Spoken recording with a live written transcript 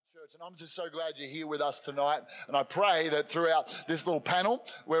Church, and I'm just so glad you're here with us tonight, and I pray that throughout this little panel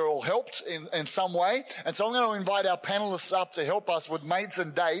we're all helped in some way. And so I'm going to invite our panelists up to help us with mates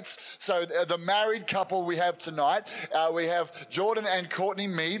and dates. So the married couple we have tonight, we have Jordan and Courtney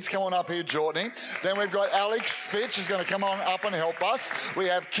Meads. Come on up here, Jordan. Then we've got Alex Fitch who's going to come on up and help us. We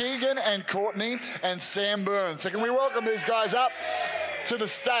have Keegan and Courtney and Sam Burns. So can we welcome these guys up to the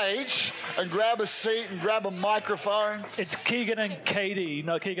stage and grab a seat and grab a microphone? It's Keegan and Katie,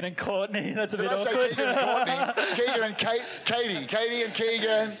 not Keegan and Courtney. That's a bit awkward. Did I say Keegan and Courtney? Keegan and Katie. Katie and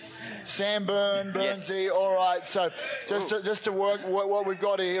Keegan. Sam Burnsy. Yes. All right. So just to work, what we've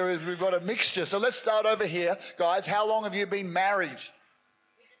got here is we've got a mixture. So let's start over here. Guys, how long have you been married?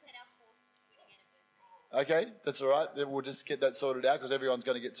 We just had our 4th wedding anniversary. Okay, that's all right. We'll just get that sorted out because everyone's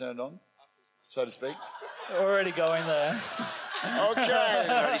going to get turned on, so to speak. Already going there. Okay.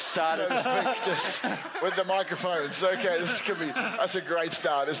 It's already started. Just with the microphones. Okay, that's a great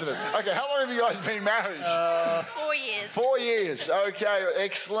start, isn't it? Okay, how long have you guys been married? 4 years. 4 years. Okay,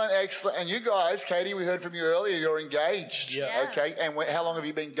 excellent. And you guys, Katie, we heard from you earlier, you're engaged. Yeah. Okay, and how long have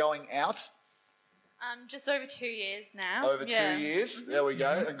you been going out? Just over 2 years now. Over 2 years. There we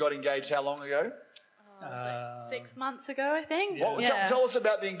go. And got engaged how long ago? Like 6 months ago, I think. Tell us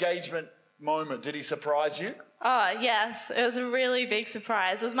about the engagement moment. Did he surprise you? Oh, yes. It was a really big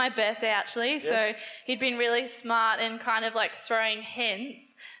surprise. It was my birthday, actually. Yes. So he'd been really smart in kind of like throwing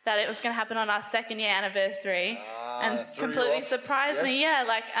hints that it was going to happen on our 2nd year anniversary. And completely surprised me. Yeah,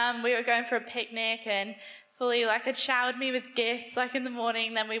 like we were going for a picnic and fully like had showered me with gifts like in the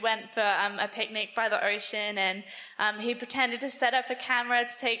morning. Then we went for a picnic by the ocean, and he pretended to set up a camera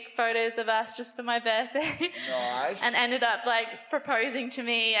to take photos of us just for my birthday. Nice. And ended up like proposing to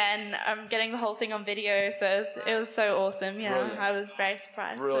me and getting the whole thing on video. So it was so awesome. Yeah, Brilliant. I was very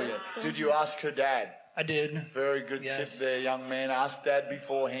surprised. Brilliant. So cool. Did you ask her dad? I did. Very good tip there, young man. Ask Dad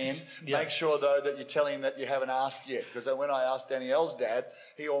beforehand. Yeah. Make sure, though, that you tell him that you haven't asked yet. Because when I asked Danielle's dad,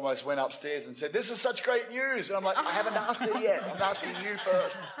 he almost went upstairs and said, "This is such great news." And I'm like, "I haven't asked her yet. I'm asking you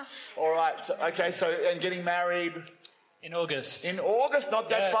first." All right. And getting married? In August. In August, not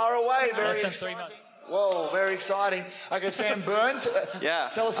that far away. Very less than exciting. 3 months. Whoa, very exciting. Okay, Sam Burns,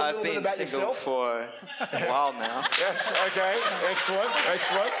 tell us a little bit about yourself. I've been single for a while now. Yes, okay. Excellent.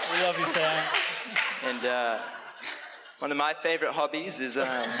 We love you, Sam. And one of my favourite hobbies is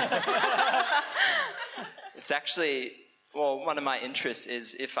it's actually, one of my interests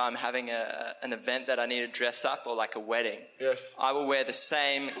is if I'm having an event that I need to dress up or like a wedding. Yes. I will wear the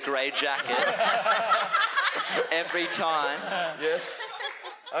same grey jacket every time. Yes.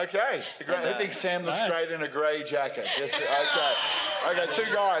 Okay. I think Sam looks great in a grey jacket. Yes. Okay. Okay,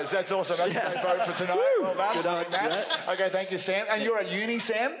 2 guys. That's awesome. That's a great vote for tonight. Well done. Good answer. Okay, thank you, Sam. And you're at uni,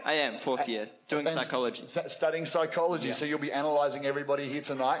 Sam? I am, 4th year, doing psychology. Studying psychology. So you'll be analysing everybody here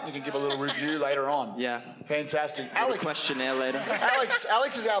tonight. You can give a little review later on. Yeah. Fantastic. A Alex. questionnaire later.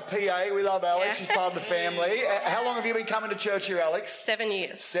 Alex is our PA. We love Alex. Yeah. She's part of the family. How long have you been coming to church here, Alex? 7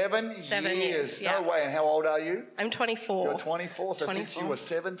 years. 7 years. Yeah. No way. And how old are you? I'm 24. You're 24. So 24. since you were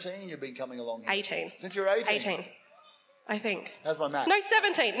 17, you've been coming along here. 18. Since you're 18? 18. I think. How's my maths? No,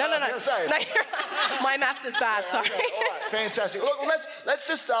 17. No. I was gonna say. No, my maths is bad, sorry. Okay, all right, fantastic. Look, let's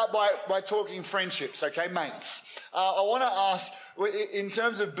just start by talking friendships, okay, mates? I want to ask, in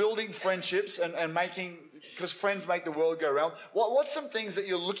terms of building friendships and making, because friends make the world go round, what's some things that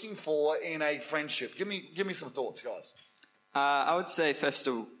you're looking for in a friendship? Give me some thoughts, guys. I would say, first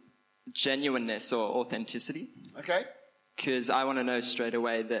of all, genuineness or authenticity. Okay. Because I want to know straight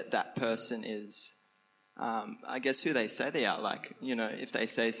away that person is, I guess, who they say they are. Like, if they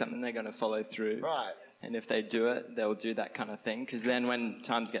say something, they're going to follow through. Right. And if they do it, they'll do that kind of thing. Because then when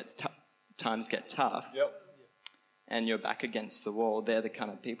times get tough, Yep. and you're back against the wall, they're the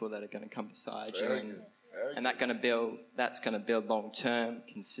kind of people that are going to come beside you. Very good. And that's going to build long-term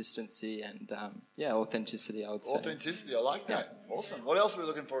consistency and, authenticity, I would say. Authenticity, I like that. Awesome. What else are we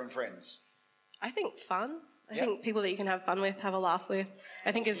looking for in friends? I think fun. I think people that you can have fun with, have a laugh with,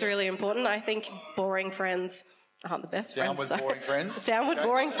 I think is really important. I think boring friends aren't the best friends. Boring friends? Downward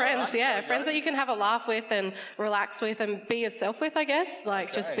boring friends, yeah. Friends that you can have a laugh with and relax with and be yourself with, I guess.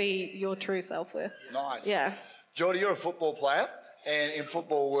 Just be your true self with. Nice. Yeah. Geordie, you're a football player, and in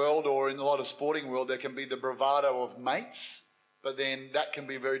football world or in a lot of sporting world, there can be the bravado of mates, but then that can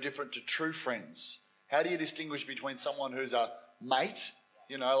be very different to true friends. How do you distinguish between someone who's a mate,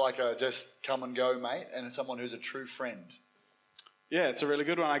 like a just come and go mate, and someone who's a true friend? Yeah, it's a really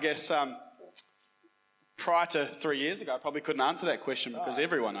good one. I guess prior to 3 years ago, I probably couldn't answer that question because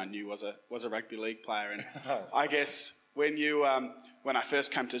everyone I knew was a rugby league player. And I guess when I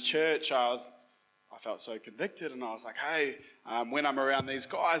first came to church, I I felt so convicted, and I was like, hey, when I'm around these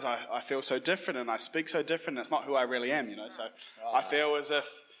guys, I feel so different, and I speak so different. It's not who I really am, So I feel as if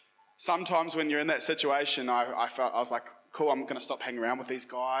sometimes when you're in that situation, I was like, cool, I'm going to stop hanging around with these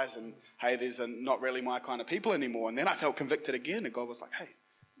guys, and hey, these are not really my kind of people anymore. And then I felt convicted again, and God was like, hey,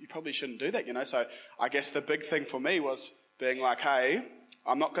 you probably shouldn't do that, So I guess the big thing for me was being like, hey,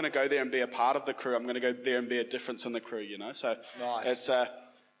 I'm not going to go there and be a part of the crew. I'm going to go there and be a difference in the crew, So Nice. it's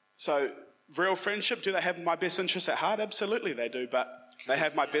so real friendship. Do they have my best interests at heart? Absolutely, they do. But they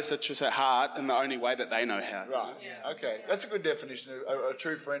have my best interests at heart in the only way that they know how. Right. Okay. That's a good definition. A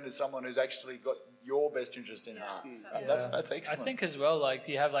true friend is someone who's actually got your best interest in heart. That's excellent. I think as well, like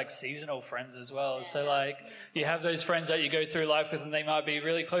you have like seasonal friends as well. So like you have those friends that you go through life with, and they might be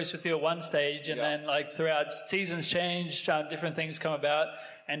really close with you at one stage, and then like throughout seasons change, different things come about,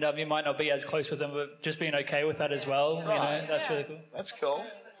 and you might not be as close with them, but just being okay with that as well. Right. That's really cool. That's cool.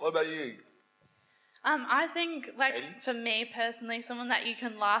 What about you? I think, like, Katie? for me personally, someone that you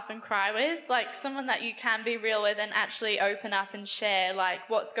can laugh and cry with, like, someone that you can be real with and actually open up and share, like,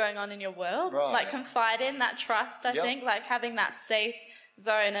 what's going on in your world. Right. Like, confide in that trust, I think, like, having that safe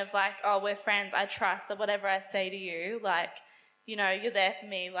zone of, like, oh, we're friends, I trust that whatever I say to you, like, you're there for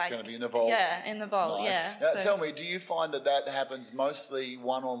me. Like, It's going to be in the vault. Yeah, in the vault, Nice. yeah. Now, So- tell me, do you find that happens mostly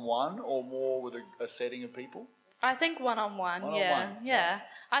one-on-one or more with a setting of people? I think one-on-one, One-on-one, yeah.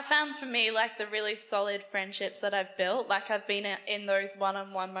 I found for me, like, the really solid friendships that I've built, like, I've been in those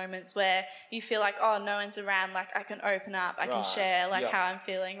one-on-one moments where you feel like, oh, no one's around, like, I can open up, I can Right, share, like, yeah. how I'm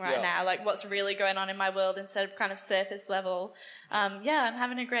feeling right Yeah. now, like, what's really going on in my world instead of kind of surface level. I'm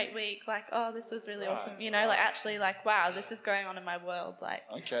having a great week, like, oh, this is really awesome, like, actually, like, wow, this is going on in my world, like,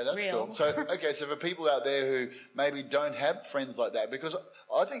 Okay, that's real. cool. So for people out there who maybe don't have friends like that, because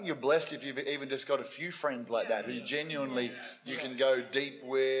I think you're blessed if you've even just got a few friends like that who genuinely you can go deep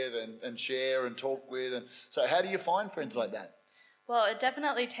with and share and talk with. And so how do you find friends like that? Well, it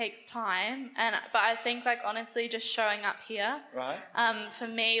definitely takes time, but I think, like, honestly, just showing up here. Right. For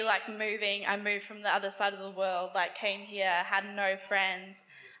me, like, I moved from the other side of the world, like, came here, had no friends,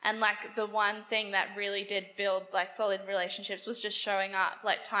 and, like, the one thing that really did build, like, solid relationships was just showing up,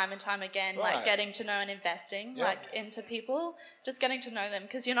 like, time and time again, Right. like, getting to know and investing, Yeah. like, into people, just getting to know them,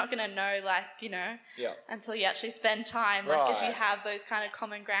 because you're not going to know, like, Yeah. until you actually spend time, like, if Right. you have those kind of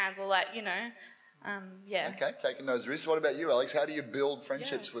common grounds, or, like, Okay, taking those risks. What about you, Alex? How do you build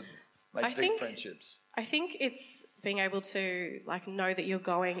friendships make I deep think- friendships? I think it's being able to like know that you're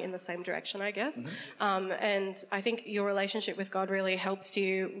going in the same direction, I guess. And I think your relationship with God really helps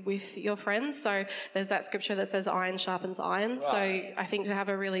you with your friends. So there's that scripture that says iron sharpens iron. Right. So I think to have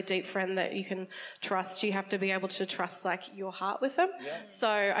a really deep friend that you can trust, you have to be able to trust like your heart with them. Yeah. So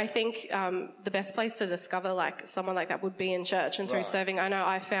I think the best place to discover like someone like that would be in church and through Right. serving. I know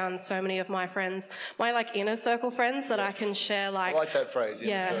I found so many of my friends, my like inner circle friends that I can share I like that phrase,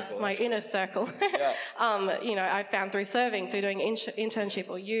 inner circle. my That's inner circle. Yeah. I found through serving, through doing internship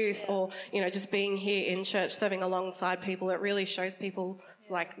or youth, or just being here in church, serving alongside people. It really shows people's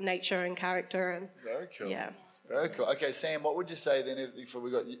like nature and character. And Very cool. Yeah. Very cool. Okay, Sam, what would you say then if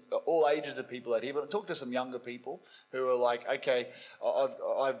we got all ages of people out here, but talk to some younger people who are like, okay,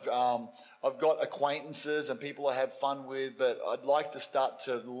 I've got acquaintances and people I have fun with, but I'd like to start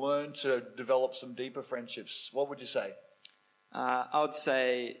to learn to develop some deeper friendships. What would you say? I would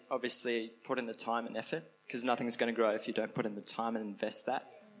say, obviously, put in the time and effort, because nothing's going to grow if you don't put in the time and invest that.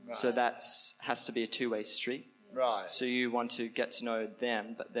 Right. So that has to be a two-way street. Right. So you want to get to know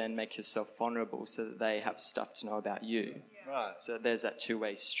them, but then make yourself vulnerable so that they have stuff to know about you. Right. So there's that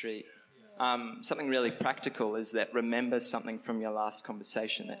two-way street. Something really practical is that remember something from your last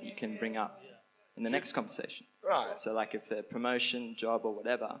conversation that you can bring up in the next conversation. Right. So like if the promotion, job or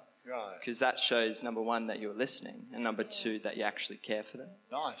whatever, Right. because that shows, number one, that you're listening, and number two, that you actually care for them.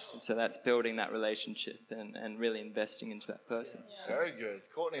 Nice. So that's building that relationship and really investing into that person. So, Very good.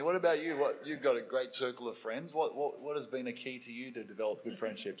 Courtney, what about you? You've got a great circle of friends. What has been a key to you to develop good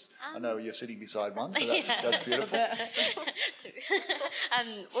friendships? I know you're sitting beside one, so that's beautiful.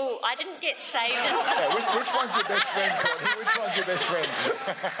 Well, I didn't get saved until... Okay, which one's your best friend, Courtney? Which one's your best friend?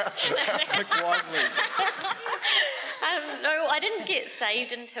 Pick wisely. No, I didn't get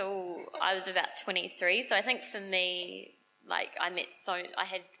saved until I was about 23. So I think for me, like I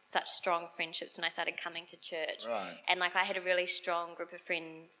had such strong friendships when I started coming to church. Right. And like I had a really strong group of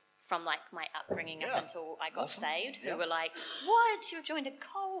friends from like my upbringing Yeah. up until I got Awesome. saved, who Yeah. were like, "What? You've joined a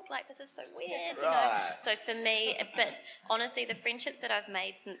cult? Like this is so weird." You know? Right. So for me, but honestly, the friendships that I've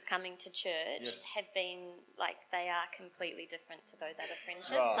made since coming to church Yes. have been like they are completely different to those other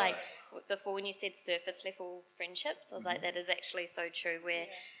friendships. Right. Like before, when you said surface level friendships, I was like, that is actually so true. Where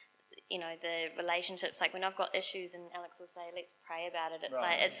the relationships, like when I've got issues and Alex will say, let's pray about it. It's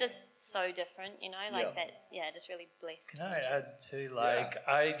like, it's just so different, just really blessed. Can I add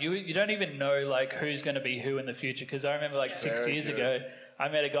to, you don't even know, like, who's going to be who in the future, because I remember, like, 6 years ago, I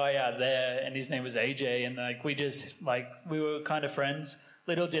met a guy out there, and his name was AJ, and, like, we were kind of friends.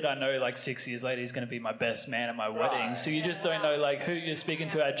 Little did I know, like, 6 years later, he's going to be my best man at my wedding. So you just don't know, like, who you're speaking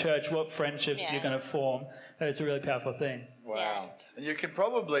to at church, what friendships you're going to form. But it's a really powerful thing. Wow. And you can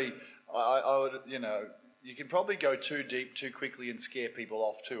probably, you can probably go too deep too quickly and scare people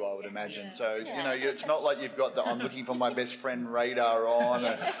off too, I would imagine. So, it's not like you've got the I'm looking for my best friend radar on.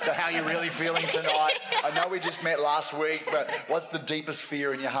 So how are you really feeling tonight? I know we just met last week, but what's the deepest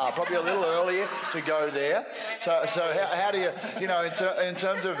fear in your heart? Probably a little earlier to go there. So how do you, in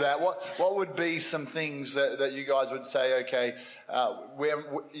terms of that, what would be some things that you guys would say, okay,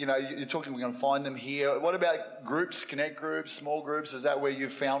 you're talking we're going to find them here. What about groups, connect groups, small groups? Is that where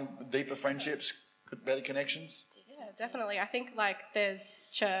you've found deeper friendships? Better connections? Yeah, definitely. I think there's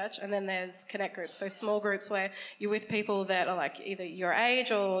church and then there's connect groups. So small groups where you're with people that are like either your age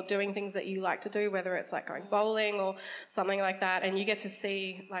or doing things that you like to do, whether it's like going bowling or something like that, and you get to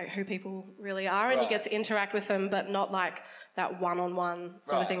see like who people really are and you get to interact with them, but not like that one-on-one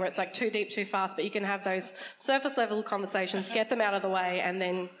sort of thing where it's like too deep, too fast, but you can have those surface level conversations, get them out of the way, and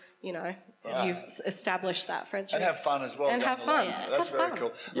then you've established that friendship. And have fun as well. And have fun. That's very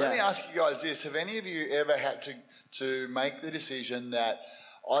cool. Let me ask you guys this. Have any of you ever had to make the decision that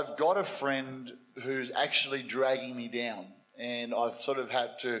I've got a friend who's actually dragging me down and I've sort of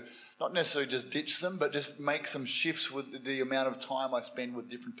had to not necessarily just ditch them, but just make some shifts with the amount of time I spend with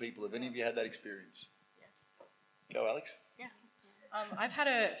different people? Have any of you had that experience? Yeah. Go, Alex. Yeah. I've had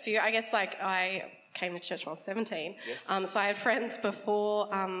a few. I guess I came to church when I was 17. Yes. So I had friends before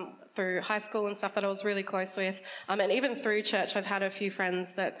through high school and stuff that I was really close with. And even through church, I've had a few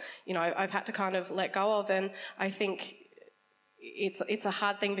friends that, I've had to kind of let go of. And I think it's a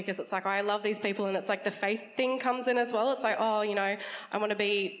hard thing because it's like, I love these people, and it's like the faith thing comes in as well. It's like, I want to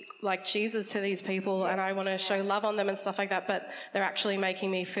be like Jesus to these people and I want to show love on them and stuff like that, but they're actually making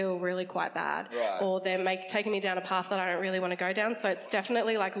me feel really quite bad. Right. Or they're taking me down a path that I don't really want to go down. So it's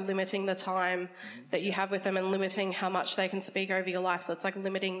definitely like limiting the time that you have with them and limiting how much they can speak over your life. So it's like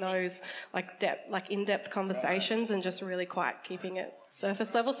limiting those in-depth conversations and just really quite keeping it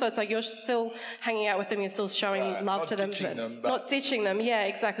surface level. So it's like you're still hanging out with them, you're still showing love to them. Not ditching them, yeah,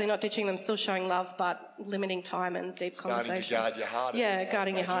 exactly, not ditching them, still showing love, but limiting time and deep conversations. Starting to guard your heart. Yeah,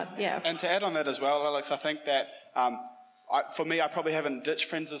 guarding your heart, yeah. And to add on that as well, Alex, I think that for me, I probably haven't ditched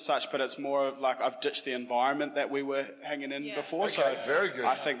friends as such, but it's more of like I've ditched the environment that we were hanging in before. Okay, so very good.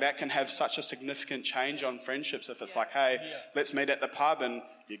 I think that can have such a significant change on friendships if it's like, hey, let's meet at the pub and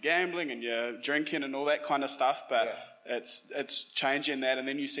you're gambling and you're drinking and all that kind of stuff, but it's changing that, and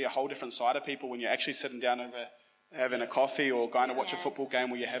then you see a whole different side of people when you're actually sitting down over having a coffee or going to watch a football game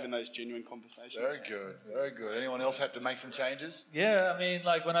where you're having those genuine conversations. Very good, very good. Anyone else have to make some changes? Yeah, I mean,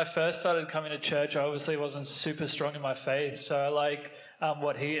 when I first started coming to church, I obviously wasn't super strong in my faith, so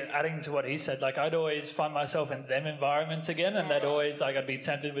adding to what he said, I'd always find myself in them environments again, and they'd always, I'd be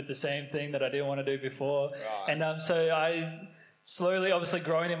tempted with the same thing that I didn't want to do before. Right. And so I slowly, obviously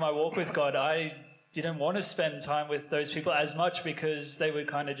growing in my walk with God, I didn't want to spend time with those people as much because they were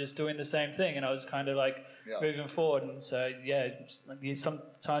kind of just doing the same thing, and I was kind of moving forward. And so,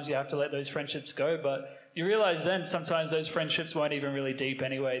 sometimes you have to let those friendships go, but you realize then sometimes those friendships weren't even really deep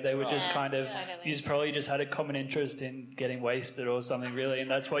anyway. They were just kind of, you probably just had a common interest in getting wasted or something really, and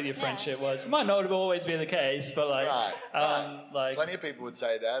that's what your friendship was. It might not always be the case, but plenty of people would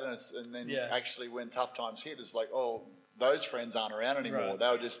say that, and then actually when tough times hit, it's like, oh, those friends aren't around anymore. Right. They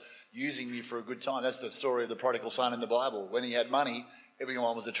were just using me for a good time. That's the story of the prodigal son in the Bible. When he had money,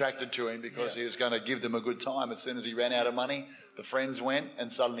 everyone was attracted to him because he was going to give them a good time. As soon as he ran out of money, the friends went,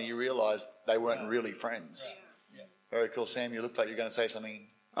 and suddenly you realised they weren't really friends. Right. Yeah. Very cool. Sam, you looked like you were going to say something.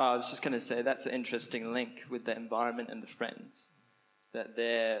 I was just going to say that's an interesting link with the environment and the friends, that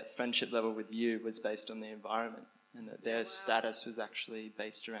their friendship level with you was based on the environment, and that their status was actually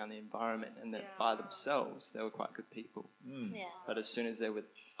based around the environment, and that by themselves they were quite good people. Yeah. But as soon as they're with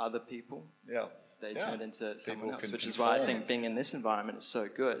other people, they turned into someone else, which is conform. why I think being in this environment is so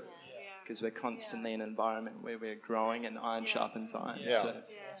good, because we're constantly in an environment where we're growing and iron sharpens iron. Yeah. So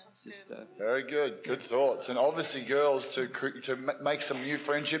it's just Very good. Good thoughts. And obviously, girls, to make some new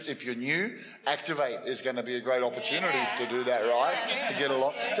friendships. If you're new, Activate is going to be a great opportunity to do that, right? To get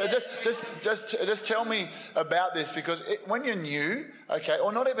along. So just tell me about this, because when you're new, okay,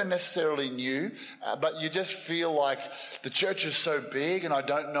 or not even necessarily new, but you just feel like the church is so big and I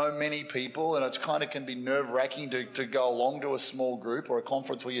don't know many people, and it's kind of can be nerve-wracking to go along to a small group or a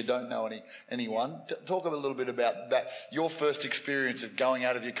conference where you don't know anyone. Talk a little bit about that, your first experience of going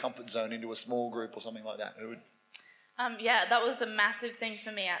out of your comfort zone into a small group or something like that. Yeah, that was a massive thing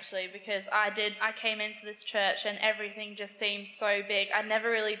for me, actually, because I came into this church and everything just seemed so big. I'd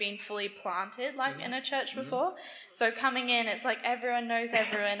never really been fully planted in a church before. So coming in, it's like everyone knows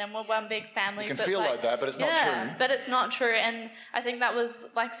everyone and we're one big family. You can so feel like that, but it's not true. But it's not true. And I think that was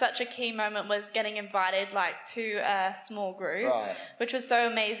such a key moment, was getting invited to a small group, which was so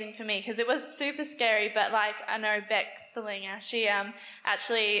amazing for me, because it was super scary. But I know Beck Felinger, she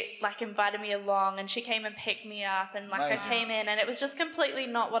actually invited me along, and she came and picked me up, and I came in and it was just completely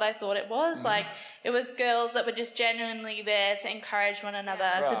not what I thought it was. It was girls that were just genuinely there to encourage one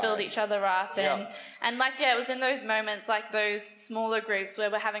another, to build each other up, and it was in those moments, those smaller groups where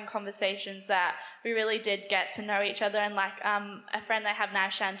we're having conversations, that we really did get to know each other. And a friend I have now,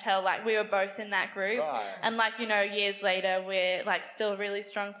 Chantel, we were both in that group, and years later we're still really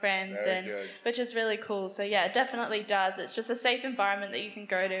strong friends. Very good. Which is really cool. So yeah, it definitely does. It's just a safe environment that you can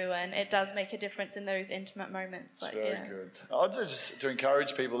go to, and it does make a difference in those intimate moments. Very good. I'd just to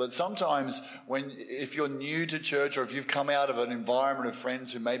encourage people that sometimes if you're new to church, or if you've come out of an environment of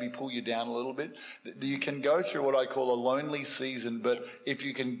friends who maybe pull you down a little bit, you can go through what I call a lonely season, but if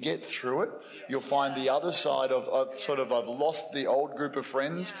you can get through it, you'll find the other side of I've lost the old group of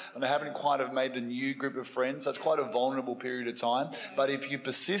friends and I haven't quite have made the new group of friends. So it's quite a vulnerable period of time. But if you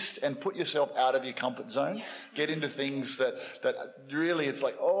persist and put yourself out of your comfort zone, get into things that really it's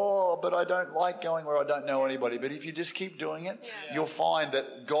but I don't like going where I don't know anybody. But if you just keep doing it, you'll find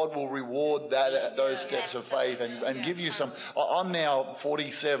that God will reward those steps of faith and give you some. I'm now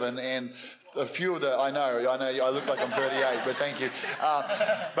 47, and a few of I know I look like I'm 38, but thank you.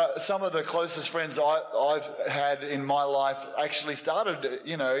 But some of the closest friends I've had in my life actually started,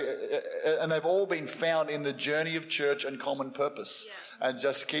 and they've all been found in the journey of church and common purpose. And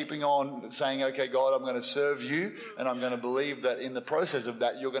just keeping on saying, okay, God, I'm going to serve you, and I'm going to believe that in the process of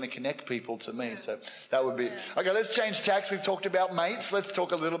that, you're going to connect people to me. So that would be... Okay, let's change tacks. We've talked about mates. Let's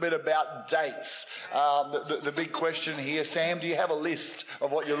talk a little bit about dates. The big question here. Sam, do you have a list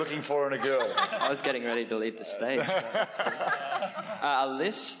of what you're looking for in a girl? I was getting ready to leave the stage. That's cool. A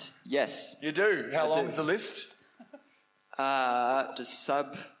list? Yes. You do? How long is the list? Does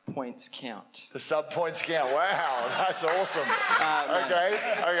sub-points count? The sub-points count. Wow, that's awesome. Okay.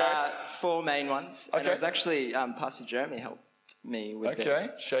 4 main ones. Okay. And it was actually Pastor Jeremy helped me with this. Okay,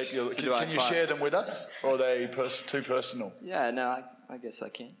 shape your... So can you share them with us? Or are they too personal? Yeah, no, I guess I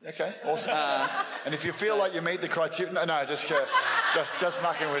can. Okay, awesome. And if you feel like you meet the criteria... No, just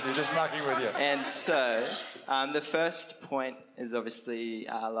mucking with you, And so, the first point is obviously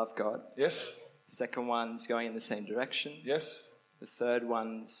love God. Yes. Second one's going in the same direction. Yes. The third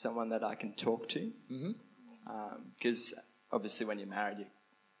one's someone that I can talk to. Because obviously when you're married, you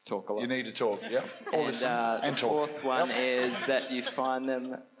talk a lot. You need to talk, yeah. And the fourth one is that you find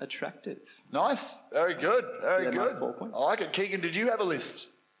them attractive. Nice. Very good. Very good. 4 points. I like it. Keegan, did you have a list?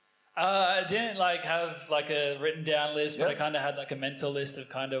 I didn't have a written down list, but I kind of had a mental list of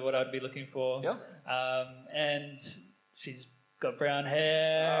kind of what I'd be looking for. Yeah. And she's got brown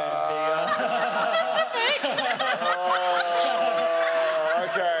hair.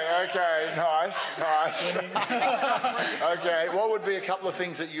 Okay, nice. Okay, what would be a couple of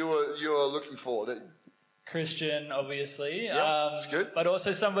things that you were looking for? Christian, obviously. Yeah, that's good. But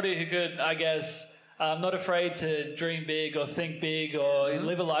also somebody who could, I guess, not afraid to dream big or think big or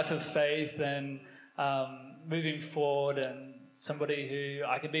live a life of faith and moving forward, and somebody who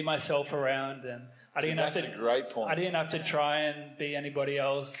I could be myself around. And that's a great point. I didn't have to try and be anybody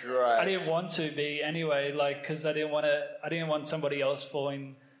else. Great. I didn't want to be anyway, because I didn't want somebody else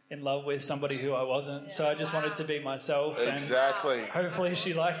falling in love with somebody who I wasn't. So I just wanted to be myself. Exactly. And hopefully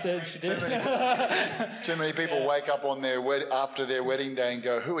she liked it. She did. Too many people wake up on after their wedding day and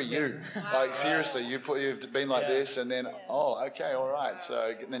go, "Who are you?" Seriously, you've been like this, and then okay, all right.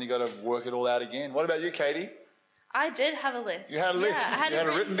 So then you got to work it all out again. What about you, Katie? I did have a list. You had a list. Yeah, I had you had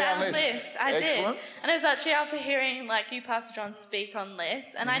a written down list. I Excellent. did. And it was actually after hearing like you, Pastor John, speak on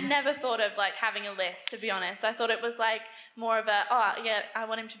lists. And I never thought of like having a list, to be honest. I thought it was like more of a, I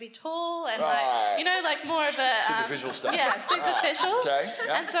want him to be tall and like more of a superficial stuff. Yeah, superficial. Okay.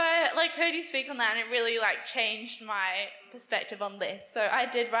 Yeah. And so I like heard you speak on that, and it really like changed my perspective on lists. So I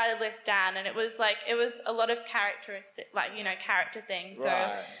did write a list down, and it was a lot of character things.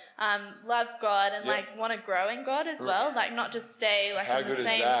 Right. So love God and like want to grow in God as well, like not just stay like in the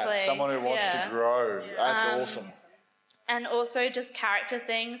same place. Someone who wants to grow. That's awesome. And also just character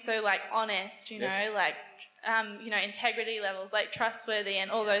things, so like honest, Yes. like integrity levels, like trustworthy and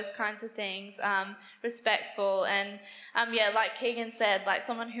all those kinds of things, respectful and like Keegan said, like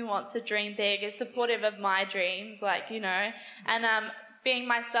someone who wants to dream big, is supportive of my dreams, and being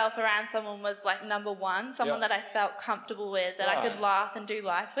myself around someone was like number one, someone that I felt comfortable with, that I could laugh and do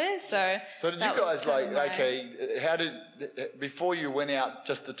life with. So did you guys how did, before you went out,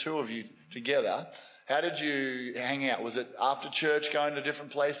 just the two of you together, how did you hang out? Was it after church, going to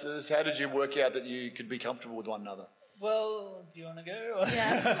different places? How did you work out that you could be comfortable with one another? Well, do you want to go?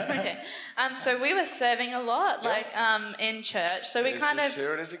 Yeah. Okay. So we were serving a lot, in church. So we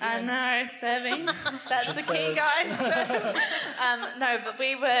Here it is again. I know, serving. That's the key, guys. No, but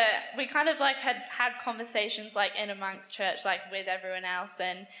we kind of like had conversations like in amongst church, like with everyone else,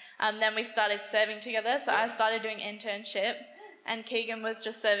 and then we started serving together. So I started doing internship, and Keegan was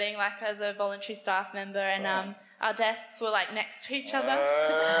just serving like as a voluntary staff member, and our desks were like next to each other.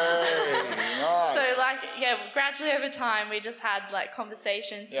 Hey, nice. So gradually over time we just had like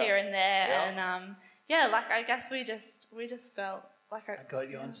conversations here and there, and I guess we just felt like I got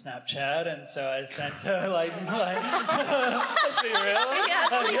you on Snapchat, and so I sent her like let's be real. We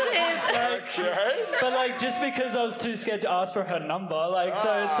actually did. Okay. But like just because I was too scared to ask for her number,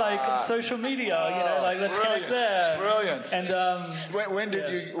 so it's like social media, let's connect there. Brilliant. And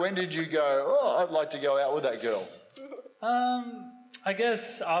when did you go, I'd like to go out with that girl? I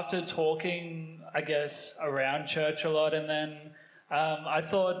guess after talking, around church a lot, and then I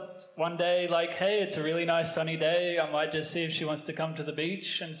thought one day, hey, it's a really nice sunny day, I might just see if she wants to come to the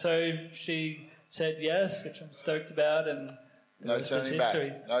beach. And so she said yes, which I'm stoked about, and no turning back.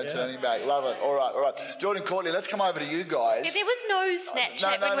 Turning back. Love it. All right. Jordan, Courtney, let's come over to you guys. Yeah, there was no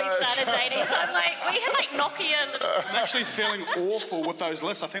Snapchat when we started dating, so I'm like, we had Nokia. I'm actually feeling awful with those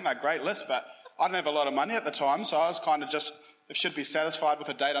lists. I think they're great lists, but I didn't have a lot of money at the time, so I was kind of just, if she'd be satisfied with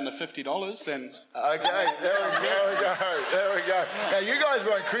a date under $50, then... Okay, there we go. Now, you guys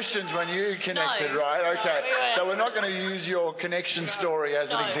weren't Christians when you connected, right? Okay, we weren't. So we're not going to use your connection story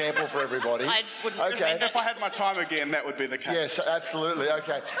as an example for everybody. I wouldn't. Okay. If I had my time again, that would be the case. Yes, absolutely.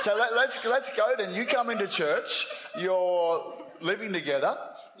 Okay, so let's go then. You come into church, you're living together.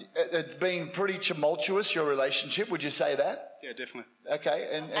 It's been pretty tumultuous, your relationship. Would you say that? Yeah, definitely.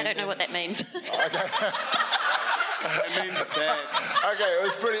 Okay. I don't know what that means. Okay. It means bad. Okay, it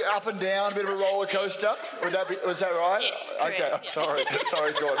was pretty up and down, a bit of a roller coaster. Was that right? Yes, Okay, correct. sorry,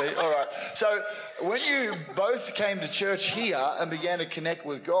 Courtney. All right. So when you both came to church here and began to connect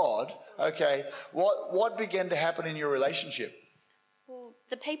with God, okay, what began to happen in your relationship? Well,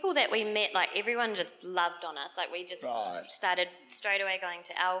 the people that we met, everyone just loved on us. We just started straight away going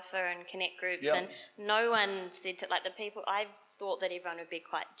to Alpha and Connect groups, and no one said to, the people, I thought that everyone would be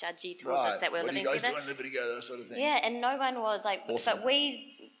quite judgy towards us that we're living together. What are you guys doing living together, sort of thing? Yeah, and no one was Awesome. But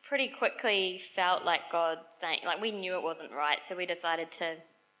we pretty quickly felt like God saying, we knew it wasn't right, so we decided to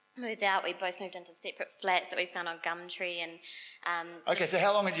move out. We both moved into separate flats that we found on Gumtree, and Okay, so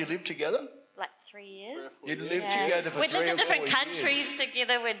how long had you lived together? 3 years. You'd lived together for 3 or 4 years. We'd lived in different countries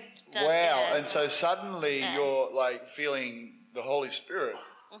together. Wow, and so suddenly you're feeling the Holy Spirit.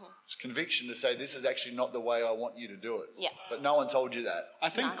 It's conviction to say this is actually not the way I want you to do it. Yeah. But no one told you that. I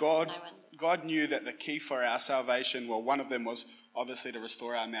think God knew that the key for our salvation, one of them was obviously to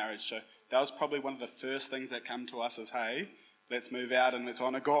restore our marriage. So that was probably one of the first things that come to us is, hey, let's move out and let's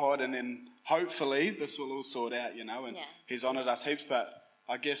honour God, and then hopefully this will all sort out, and He's honoured us heaps. But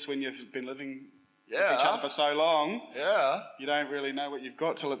I guess when you've been living with each other for so long, you don't really know what you've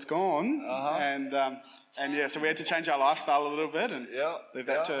got till it's gone. So we had to change our lifestyle a little bit and leave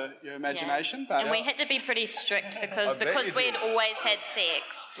that to your imagination. But we had to be pretty strict because we'd always had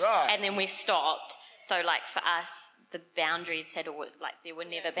sex, and then we stopped. So for us, the boundaries had always, there were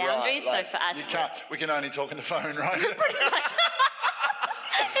never boundaries. Right, so for us, we can only talk on the phone, right? pretty much.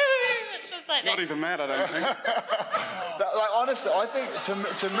 It was very much just like not that. even that, I don't think. like honestly, I think to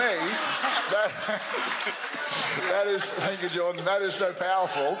me that is, thank you, Jordan. That is so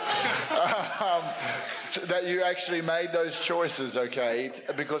powerful that you actually made those choices, okay?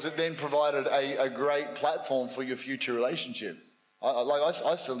 Because it then provided a great platform for your future relationship.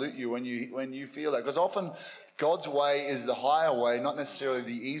 I salute you when you feel that, because often God's way is the higher way, not necessarily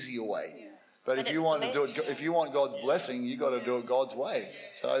the easier way. But if you want to do it, if you want God's blessing, you got to do it God's way.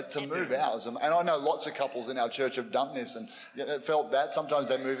 So to move out, and I know lots of couples in our church have done this and felt that. Sometimes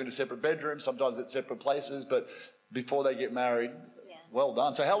they move into separate bedrooms, sometimes at separate places, but before they get married. Well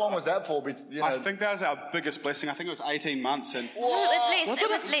done. So how long was that for? I think that was our biggest blessing. I think it was 18 months. And it was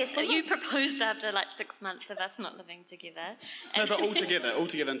less. You proposed after like 6 months of us not living together. No, but all together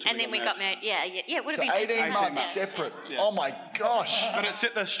until and then we got married. Yeah. It would have been 18 months separate. Yeah. Oh my gosh. But it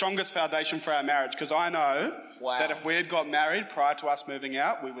set the strongest foundation for our marriage, because I know that if we had got married prior to us moving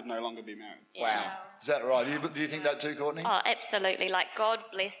out, we would no longer be married. Yeah. Wow. Is that right? Do you think that too, Courtney? Oh, absolutely. Like, God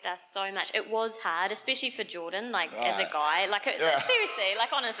blessed us so much. It was hard, especially for Jordan, like, as a guy. Like, seriously,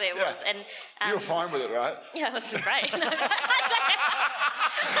 like, honestly, it was. And you were fine with it, right? Yeah, it was great.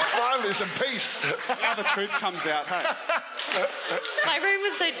 Finally, some peace. Now the truth comes out, hey? My room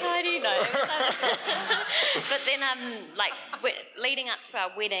was so tiny, no. But then, like, leading up to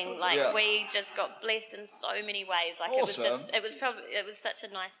our wedding, like, we just got blessed in so many ways. Like, awesome. it was such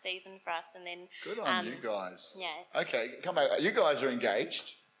a nice season for us. And then... Good on you guys. Yeah. Okay, come back. You guys are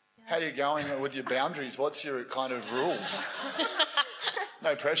engaged. Yes. How are you going with your boundaries? What's your kind of rules?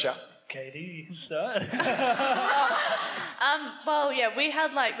 No pressure. Katie, you can start. Well, yeah, we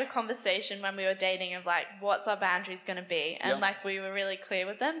had like the conversation when we were dating of like, what's our boundaries going to be? And like, we were really clear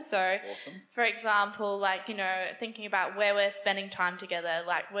with them. So, for example, like, you know, thinking about where we're spending time together,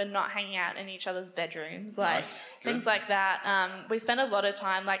 like we're not hanging out in each other's bedrooms, like things like that. We spend a lot of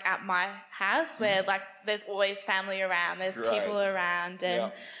time like at my house where like there's always family around, there's people around,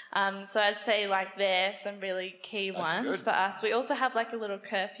 and so I'd say like they're some really key ones for us. We also have like a little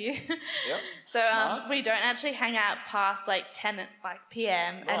curfew. So we don't actually hang out past like 10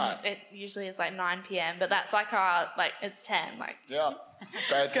 p.m. and it usually is like 9 p.m. But that's like our it's 10 like. Yeah,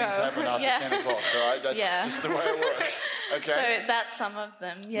 bad things happen after 10 o'clock, right? That's just the way it works. Okay. So that's some of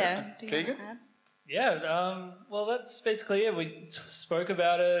them. Yeah. Keegan. Yeah, well, that's basically it. We spoke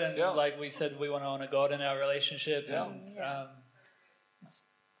about it, and like we said, we want to honor God in our relationship, and it's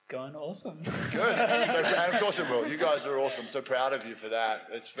going awesome. Good. And of course it will. You guys are awesome. So proud of you for that.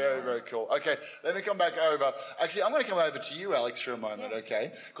 It's very, very cool. Okay, let me come back over. Actually, I'm going to come over to you, Alex, for a moment,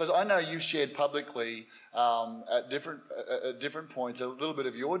 okay? Because I know you've shared publicly at different points a little bit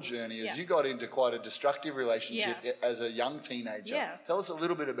of your journey as you got into quite a destructive relationship as a young teenager. Yeah. Tell us a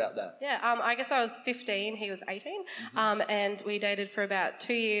little bit about that. Yeah, I guess I was 15, he was 18, and we dated for about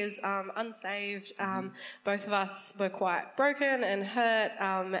 2 years, unsaved. Both of us were quite broken and hurt,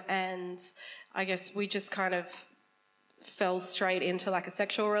 and I guess we just kind of fell straight into like a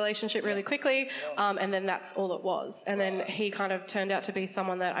sexual relationship really quickly, and then that's all it was. And then he kind of turned out to be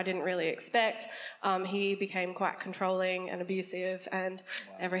someone that I didn't really expect. He became quite controlling and abusive and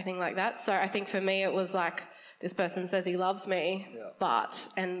everything like that. So I think for me it was like, this person says he loves me,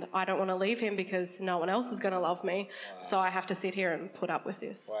 and I don't want to leave him because no one else is going to love me, so I have to sit here and put up with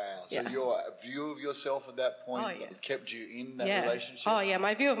this. Wow. So your view of yourself at that point kept you in that relationship? Oh, yeah.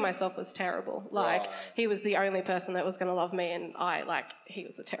 My view of myself was terrible. Like, he was the only person that was going to love me, and he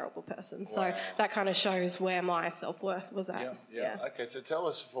was a terrible person. So that kind of shows where my self-worth was at. Yeah. Okay, so tell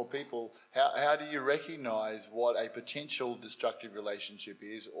us, for people, how do you recognise what a potential destructive relationship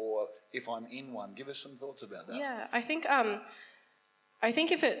is, or if I'm in one? Give us some thoughts about that. Yeah, I think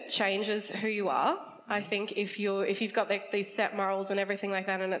if it changes who you are, I think if you've got these set morals and everything like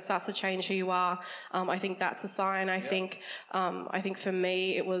that, and it starts to change who you are, I think that's a sign. I think for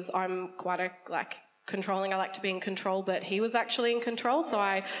me it was, I'm quite controlling. I like to be in control, but he was actually in control, so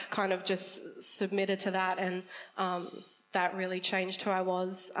I kind of just submitted to that, and that really changed who I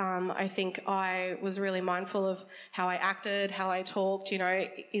was. I think I was really mindful of how I acted, how I talked. You know,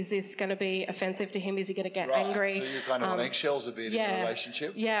 is this going to be offensive to him? Is he going to get angry? So you're kind of on eggshells a bit in the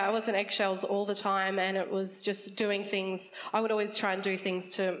relationship? Yeah, I was on eggshells all the time, and it was just doing things. I would always try and do things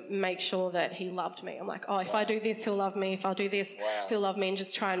to make sure that he loved me. I'm like, if I do this, he'll love me. If I'll do this, he'll love me, and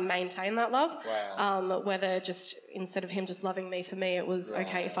just try and maintain that love. Whether just, instead of him just loving me, for me, it was,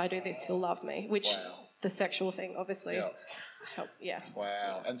 okay, if I do this, he'll love me, which... the sexual thing, obviously. help. Yeah.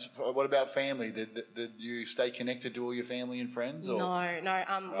 Wow. And so what about family? Did you stay connected to all your family and friends? Or? No.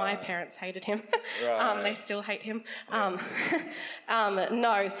 My parents hated him. Right. They still hate him.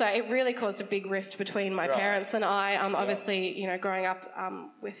 No. So it really caused a big rift between my parents and I. Obviously, you know, growing up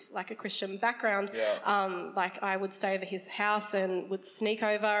with like a Christian background, like I would stay over his house and would sneak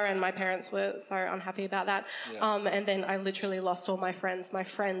over, and my parents were so unhappy about that. And then I literally lost all my friends. My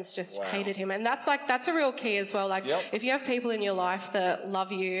friends just hated him, and that's a real key as well. Like if you have people in your life that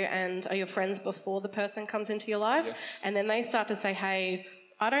love you and are your friends before the person comes into your life, and then they start to say, hey,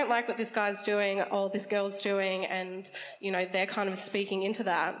 I don't like what this guy's doing or this girl's doing, and, you know, they're kind of speaking into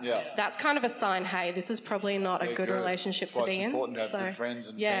that. That's kind of a sign, hey, this is probably not a good relationship to be in. It's important to have good friends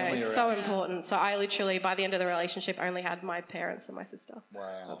and family around. Yeah, it's so important. So I literally, by the end of the relationship, only had my parents and my sister.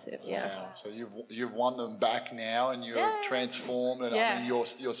 Wow. That's it, Wow. So you've won them back now, and you have transformed, and I mean, your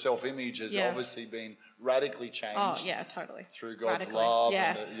self-image has obviously been radically changed. Oh, yeah, totally. Through God's love.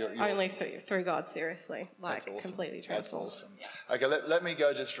 Yeah, and only through God, seriously. Like, completely transformed. That's awesome. Okay, let me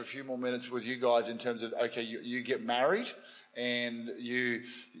go just for a few more minutes with you guys in terms of, okay, you get married, and you're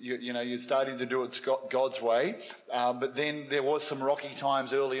starting to do it God's way, but then there was some rocky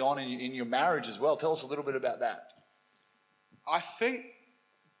times early on in your marriage as well. Tell us a little bit about that. I think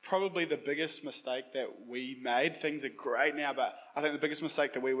probably the biggest mistake that we made, things are great now, but I think the biggest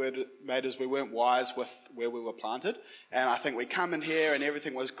mistake that we made is we weren't wise with where we were planted. And I think we come in here and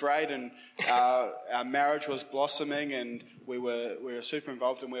everything was great, and our marriage was blossoming, and we were super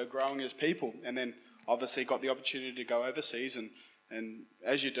involved, and we were growing as people. And then obviously got the opportunity to go overseas, and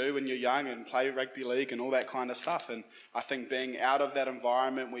as you do when you're young, and play rugby league and all that kind of stuff. And I think being out of that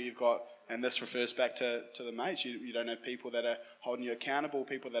environment where you've got, and this refers back to the mates, you don't have people that are holding you accountable,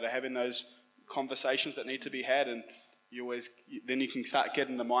 people that are having those conversations that need to be had, and then you can start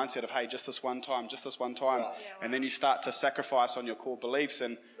getting the mindset of, hey, just this one time, and then you start to sacrifice on your core beliefs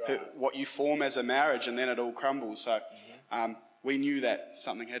and what you form as a marriage, and then it all crumbles. So we knew that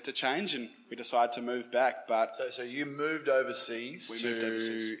something had to change, and we decided to move back. But so you moved overseas. We moved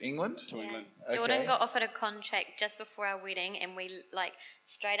overseas. England. To England. Okay. Jordan got offered a contract just before our wedding, and we, like,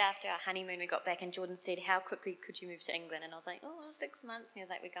 straight after our honeymoon, we got back, and Jordan said, how quickly could you move to England? And I was like, 6 months. And he was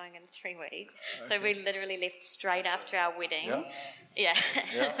like, we're going in 3 weeks. Okay. So we literally left straight after our wedding. Yeah.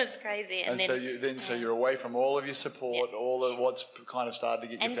 It was crazy. And then, so you're away from all of your support, all of what's kind of started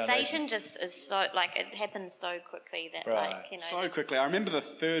to get your foundation. And Satan just is so, like, it happens so quickly that, like, you know. So quickly. I remember the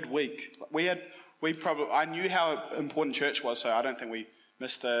 3rd week. I knew how important church was, so I don't think we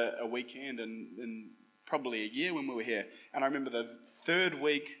missed a weekend in probably a year when we were here. And I remember the 3rd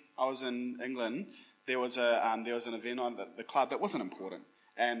week I was in England, there was an event on the club that wasn't important.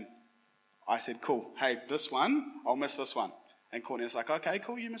 And I said, cool, hey, this one, I'll miss this one. And Courtney was like, okay,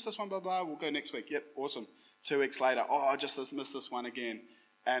 cool, you missed this one, blah, blah, we'll go next week. Yep, awesome. 2 weeks later, I just missed this one again.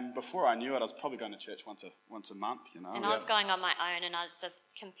 And before I knew it, I was probably going to church once a month, you know. And I was going on my own, and I was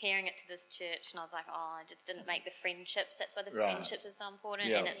just comparing it to this church, and I was like, I just didn't make the friendships. That's why the friendships are so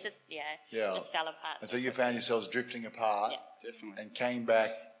important. And it's just, it just fell apart. And so you found yourselves drifting apart. Yeah. Definitely. And came back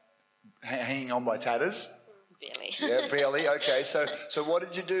hanging on by tatters. Barely. Yeah, barely. Okay, so what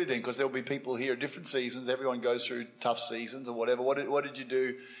did you do then? Because there'll be people here at different seasons. Everyone goes through tough seasons or whatever. What did you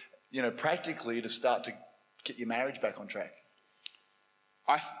do, practically to start to get your marriage back on track?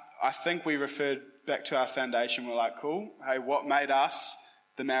 I think we referred back to our foundation. We're like, cool, hey, what made us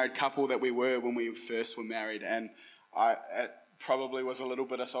the married couple that we were when we first were married? And it probably was a little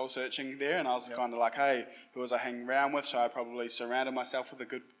bit of soul searching there, and I was kind of like, hey, who was I hanging around with? So I probably surrounded myself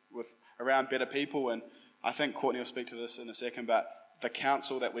around better people. And I think Courtney will speak to this in a second, but the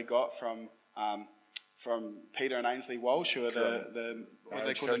counsel that we got from Peter and Ainsley Walsh, who are the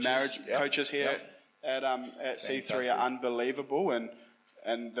marriage coaches here at C3, are unbelievable,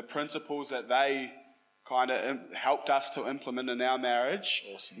 and the principles that they kind of helped us to implement in our marriage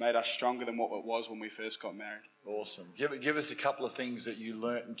made us stronger than what it was when we first got married. Awesome. Give us a couple of things that you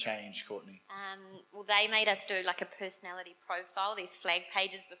learnt and changed, Courtney. Well, they made us do like a personality profile, these flag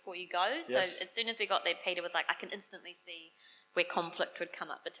pages before you go. So as soon as we got there, Peter was like, I can instantly see where conflict would come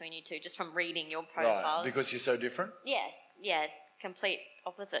up between you two just from reading your profiles. Right, because you're so different? Yeah, complete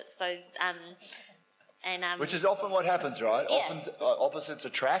opposites. So, which is often what happens, right? Often opposites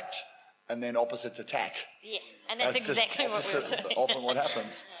attract and then opposites attack. Yes, and that's exactly what we're doing. Often what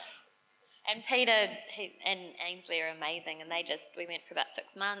happens. And Peter and Ainsley are amazing, and we went for about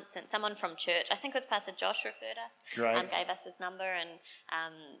 6 months, and someone from church, I think it was Pastor Josh, referred us, gave us his number, and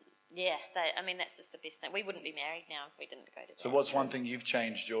that's just the best thing. We wouldn't be married now if we didn't go to that. So what's one thing you've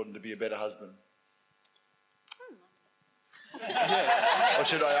changed, Jordan, to be a better husband? Or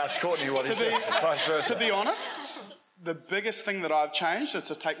should I ask Courtney what he said? Vice versa. To be honest, the biggest thing that I've changed is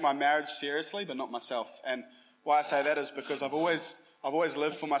to take my marriage seriously, but not myself. And why I say that is because I've always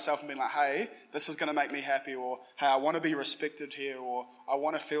lived for myself and been like, hey, this is going to make me happy, or hey, I want to be respected here, or I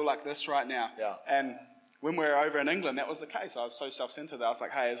want to feel like this right now. Yeah. And when we were over in England, that was the case. I was so self-centered that I was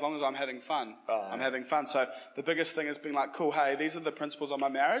like, hey, as long as I'm having fun, I'm having fun. So the biggest thing is being like, cool, hey, these are the principles of my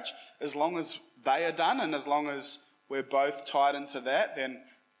marriage. As long as they are done and as long as we're both tied into that, then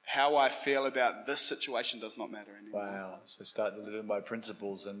how I feel about this situation does not matter anymore. Wow. So start to live by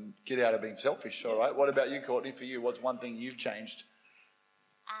principles and get out of being selfish, all right? What about you, Courtney? For you, what's one thing you've changed?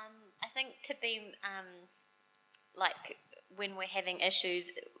 I think to be like when we're having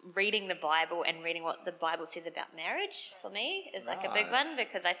issues, reading the Bible and reading what the Bible says about marriage for me is like a big one,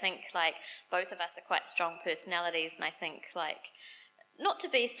 because I think like both of us are quite strong personalities, and I think like not to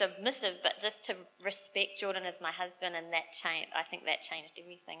be submissive, but just to respect Jordan as my husband, and that I think that changed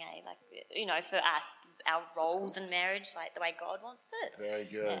everything, Like, you know, for us, our roles in marriage, like the way God wants it. Very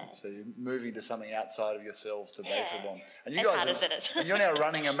good. Yeah. So you're moving to something outside of yourselves to base it on. And you as hard as it is. And you're now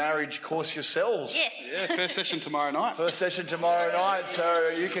running a marriage course yourselves. Yes. Yeah, first session tomorrow night. First session tomorrow night, so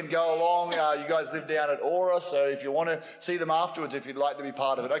you can go along. You guys live down at Aura, so if you want to see them afterwards, if you'd like to be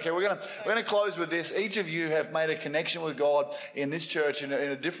part of it. Okay, we're gonna close with this. Each of you have made a connection with God in this church in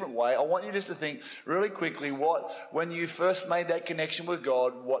a different way. I want you just to think really quickly when you first made that connection with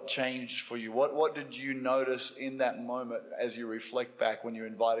God, what changed for you? What did you notice in that moment as you reflect back when you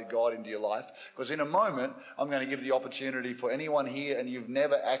invited God into your life? Because in a moment, I'm going to give the opportunity for anyone here and you've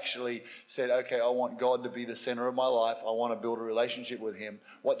never actually said, okay, I want God to be the center of my life. I want to build a relationship with him.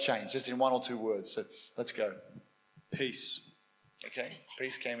 What changed? Just in one or two words. So let's go. Peace. Okay.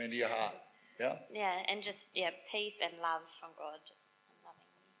 Peace came into your heart. Yeah? Yeah, and just, peace and love from God. Just loving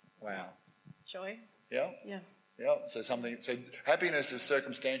you. Wow. Joy. Yeah? Yeah. Yeah, so happiness is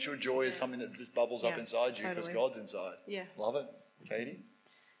circumstantial, joy is something that just bubbles up inside you because God's inside. Yeah. Love it. Katie?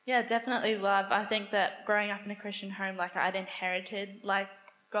 Yeah, definitely love. I think that growing up in a Christian home, like I'd inherited like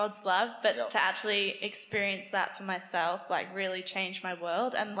God's love, but to actually experience that for myself, like really changed my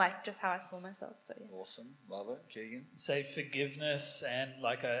world and like just how I saw myself. So yeah. Awesome. Love it. Keegan? Say forgiveness and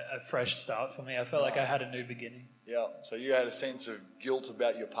like a fresh start for me. I felt like I had a new beginning. Yeah, so you had a sense of guilt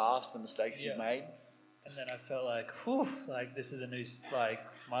about your past, the mistakes you've made. And then I felt like, whew, like this is a new, like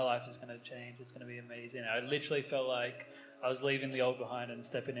my life is going to change. It's going to be amazing. I literally felt like I was leaving the old behind and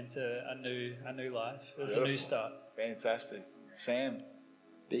stepping into a new life. It was a new start. Fantastic. Sam?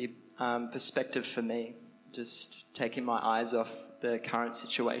 The perspective for me, just taking my eyes off the current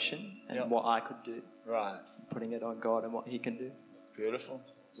situation and what I could do. Right. Putting it on God and what he can do. Beautiful.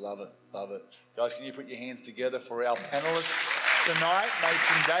 Love it. Love it. Guys, can you put your hands together for our panellists tonight,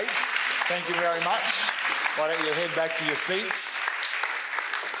 mates and dates? Thank you very much. Why don't you head back to your seats?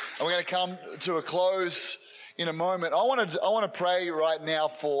 And we're going to come to a close in a moment. I want to pray right now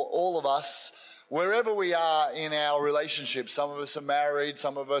for all of us, wherever we are in our relationships. Some of us are married,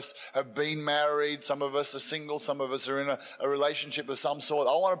 some of us have been married, some of us are single, some of us are in a relationship of some sort.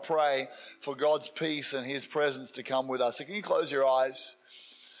 I want to pray for God's peace and his presence to come with us. So can you close your eyes?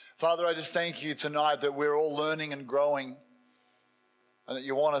 Father, I just thank you tonight that we're all learning and growing, and that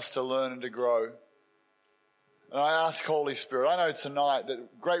you want us to learn and to grow. And I ask, Holy Spirit, I know tonight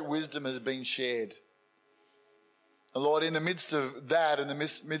that great wisdom has been shared. And Lord, in the midst of that, in the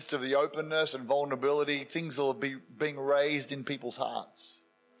midst of the openness and vulnerability, things will be being raised in people's hearts.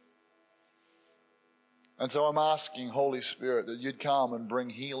 And so I'm asking, Holy Spirit, that you'd come and bring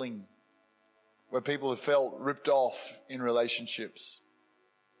healing where people have felt ripped off in relationships,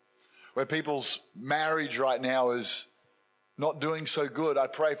 where people's marriage right now is not doing so good. I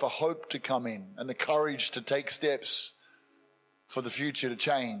pray for hope to come in and the courage to take steps for the future to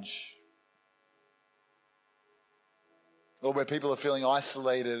change. Lord, where people are feeling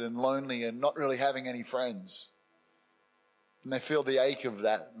isolated and lonely and not really having any friends, and they feel the ache of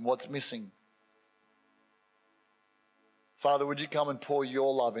that and what's missing. Father, would you come and pour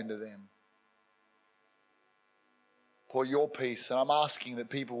your love into them? Pour your peace. And I'm asking that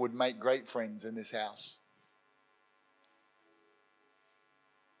people would make great friends in this house.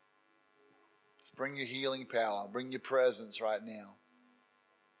 Bring your healing power. Bring your presence right now.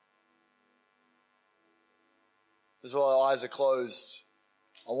 As well, our eyes are closed,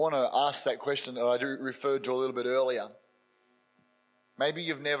 I want to ask that question that I referred to a little bit earlier. Maybe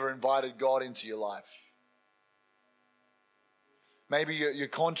you've never invited God into your life. Maybe you're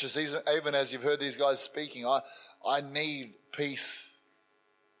conscious, even as you've heard these guys speaking, I need peace.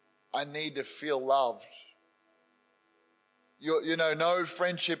 I need to feel loved. No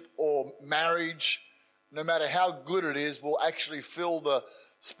friendship or marriage no matter how good it is, will actually fill the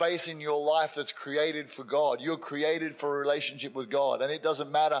space in your life that's created for God. You're created for a relationship with God. And it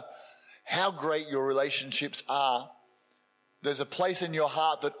doesn't matter how great your relationships are. There's a place in your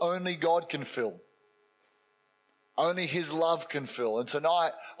heart that only God can fill. Only His love can fill. And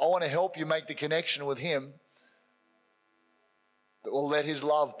tonight, I want to help you make the connection with Him that will let His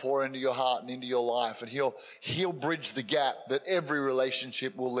love pour into your heart and into your life. And He'll bridge the gap that every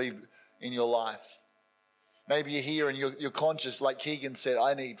relationship will leave in your life. Maybe you're here and you're conscious, like Keegan said,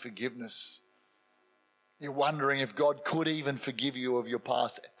 I need forgiveness. You're wondering if God could even forgive you of your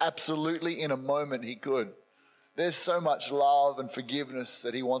past. Absolutely, in a moment, He could. There's so much love and forgiveness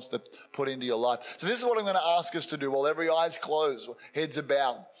that He wants to put into your life. So this is what I'm going to ask us to do while every eye's closed, heads are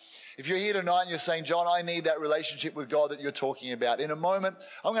bowed. If you're here tonight and you're saying, John, I need that relationship with God that you're talking about, in a moment,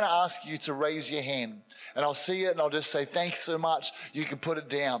 I'm going to ask you to raise your hand. And I'll see it and I'll just say, thanks so much. You can put it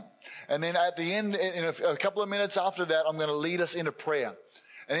down. And then at the end, in a couple of minutes after that, I'm going to lead us into prayer.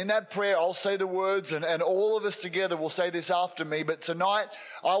 And in that prayer, I'll say the words and all of us together will say this after me. But tonight,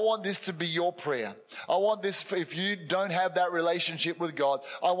 I want this to be your prayer. I want this, if you don't have that relationship with God,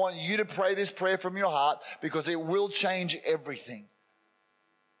 I want you to pray this prayer from your heart because it will change everything.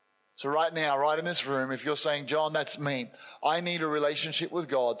 So right now, right in this room, if you're saying, John, that's me. I need a relationship with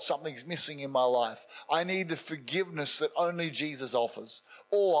God. Something's missing in my life. I need the forgiveness that only Jesus offers.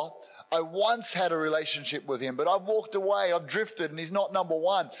 Or I once had a relationship with Him, but I've walked away, I've drifted, and He's not number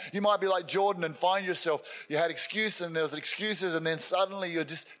one. You might be like Jordan and find yourself, you had excuses and there was excuses, and then suddenly you're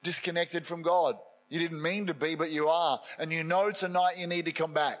just disconnected from God. You didn't mean to be, but you are. And you know tonight you need to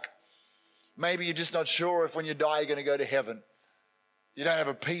come back. Maybe you're just not sure if when you die you're going to go to heaven. You don't have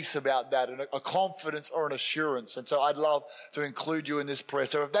a peace about that, a confidence or an assurance. And so I'd love to include you in this prayer.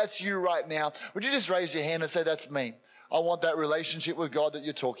 So if that's you right now, would you just raise your hand and say, that's me. I want that relationship with God that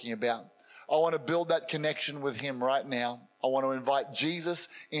you're talking about. I want to build that connection with Him right now. I want to invite Jesus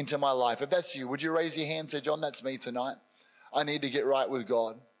into my life. If that's you, would you raise your hand and say, John, that's me tonight. I need to get right with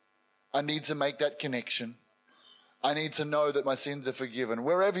God. I need to make that connection. I need to know that my sins are forgiven.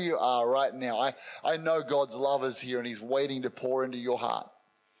 Wherever you are right now, I know God's love is here and He's waiting to pour into your heart.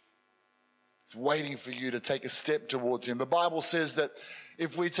 He's waiting for you to take a step towards Him. The Bible says that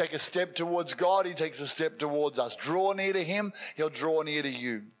if we take a step towards God, He takes a step towards us. Draw near to Him, He'll draw near to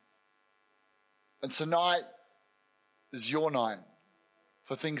you. And tonight is your night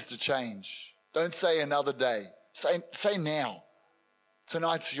for things to change. Don't say another day. Say now.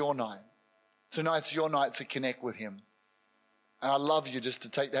 Tonight's your night. Tonight's your night to connect with Him. And I love you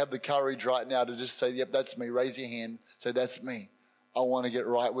just to have the courage right now to just say, yep, that's me. Raise your hand. Say, that's me. I want to get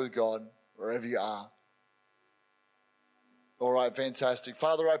right with God wherever you are. All right, fantastic.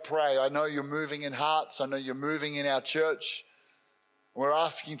 Father, I pray. I know you're moving in hearts. I know you're moving in our church. We're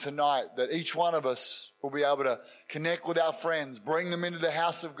asking tonight that each one of us will be able to connect with our friends, bring them into the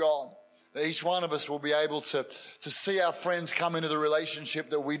house of God. That each one of us will be able to see our friends come into the relationship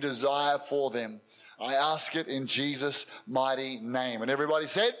that we desire for them. I ask it in Jesus' mighty name. And everybody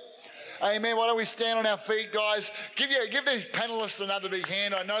said, amen. Why don't we stand on our feet, guys? Give these panelists another big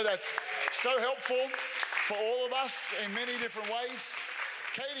hand. I know that's so helpful for all of us in many different ways.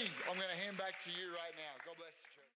 Katie, I'm going to hand back to you right now. God bless you.